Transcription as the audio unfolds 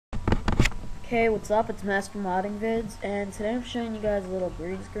Hey, what's up? It's Master Modding Vids, and today I'm showing you guys a little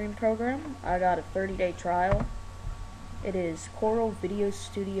green screen program. I got a 30-day trial. It is Coral Video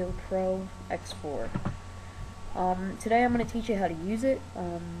Studio Pro X4. Today I'm going to teach you how to use it.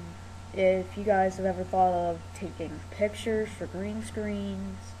 If you guys have ever thought of taking pictures for green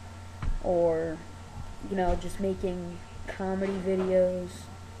screens, or just making comedy videos,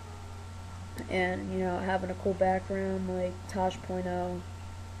 and having a cool background like Tosh.0.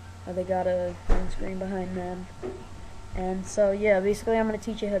 They got a green screen behind them, and so yeah, basically I'm going to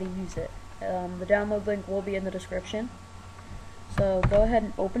teach you how to use it. The download link will be in the description, so go ahead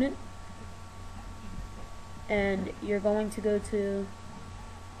and open it, and you're going to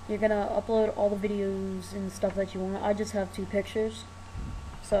upload all the videos and stuff that you want. I just have 2 pictures,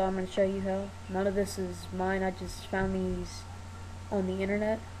 so I'm going to show you how. None of this is mine, I just found these on the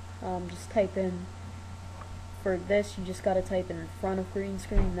internet. Just type in, for this you just gotta type in front of green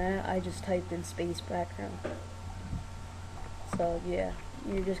screen. That I just typed in space background. So yeah,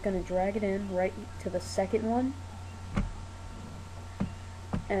 you're just gonna drag it in right to the second one,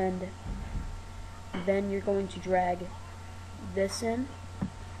 and then you're going to drag this in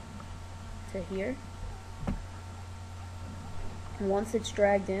to here. And once it's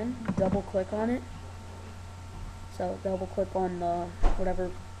dragged in, double click on it. So double click on the whatever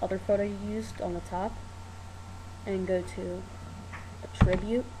other photo you used on the top, and go to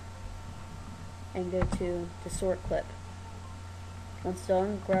attribute, and go to distort clip. Once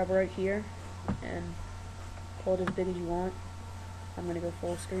done, grab right here and pull it as big as you want. I'm going to go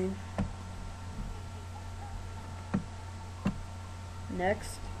full screen.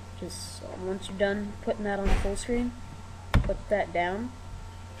 Next, just once you're done putting that on full screen, put that down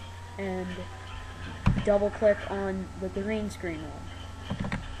and double click on the green screen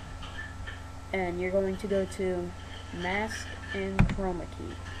one, and you're going to go to mask and chroma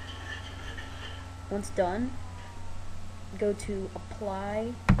key. Once done, go to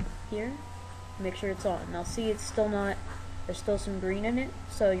apply here, make sure it's on. Now see, it's still not, there's still some green in it,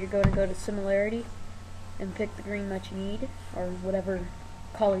 so you're going to go to similarity and pick the green that you need, or whatever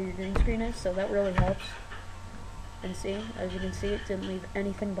color your green screen is. So that really helps. And see, as you can see, it didn't leave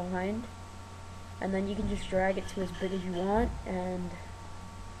anything behind. And then you can just drag it to as big as you want, and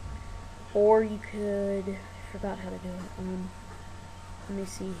or you could, I forgot how to do it. Let me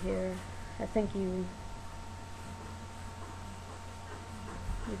see here. I think you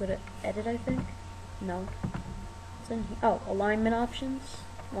go to edit, I think. No, it's in here. Oh, alignment options.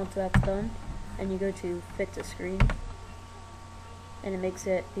 Once that's done, and you go to fit to screen, and it makes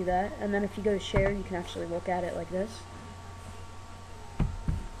it do that. And then if you go to share, you can actually look at it like this.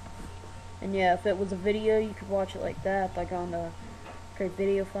 And yeah, if it was a video, you could watch it like that by going to create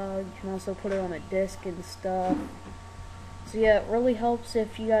video file. You can also put it on a disc and stuff. So yeah, it really helps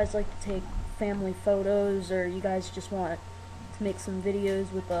if you guys like to take family photos, or you guys just want to make some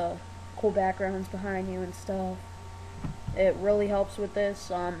videos with cool backgrounds behind you and stuff. It really helps with this.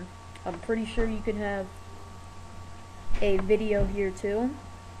 I'm pretty sure you can have a video here too,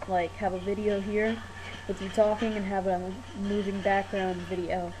 like have a video here with you talking and have a moving background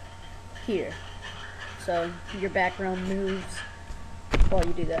video here, so your background moves while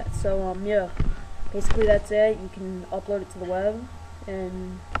you do that. So yeah, basically that's it. You can upload it to the web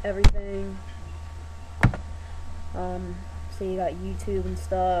and everything. So you got YouTube and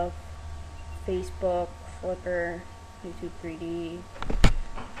stuff, Facebook, Flickr, YouTube 3D.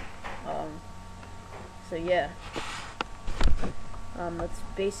 So yeah, that's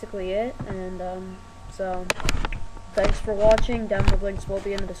basically it. And so thanks for watching. Download links will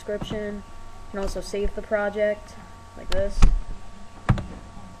be in the description. You can also save the project like this.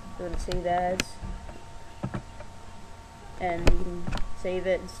 Go to save as, and you can save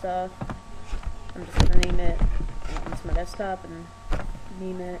it and stuff. I'm just gonna name it, it's my desktop, and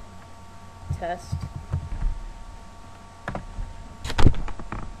name it test.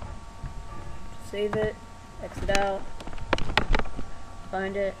 Save it, exit out,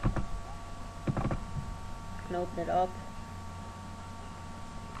 find it, and open it up,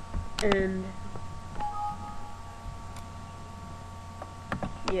 and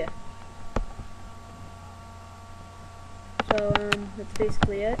yeah. So that's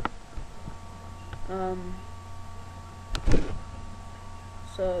basically it.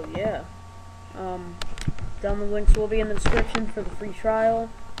 So yeah, download links will be in the description for the free trial,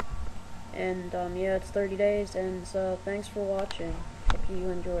 and yeah, it's 30 days, and so thanks for watching. Hope you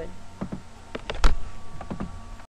enjoyed.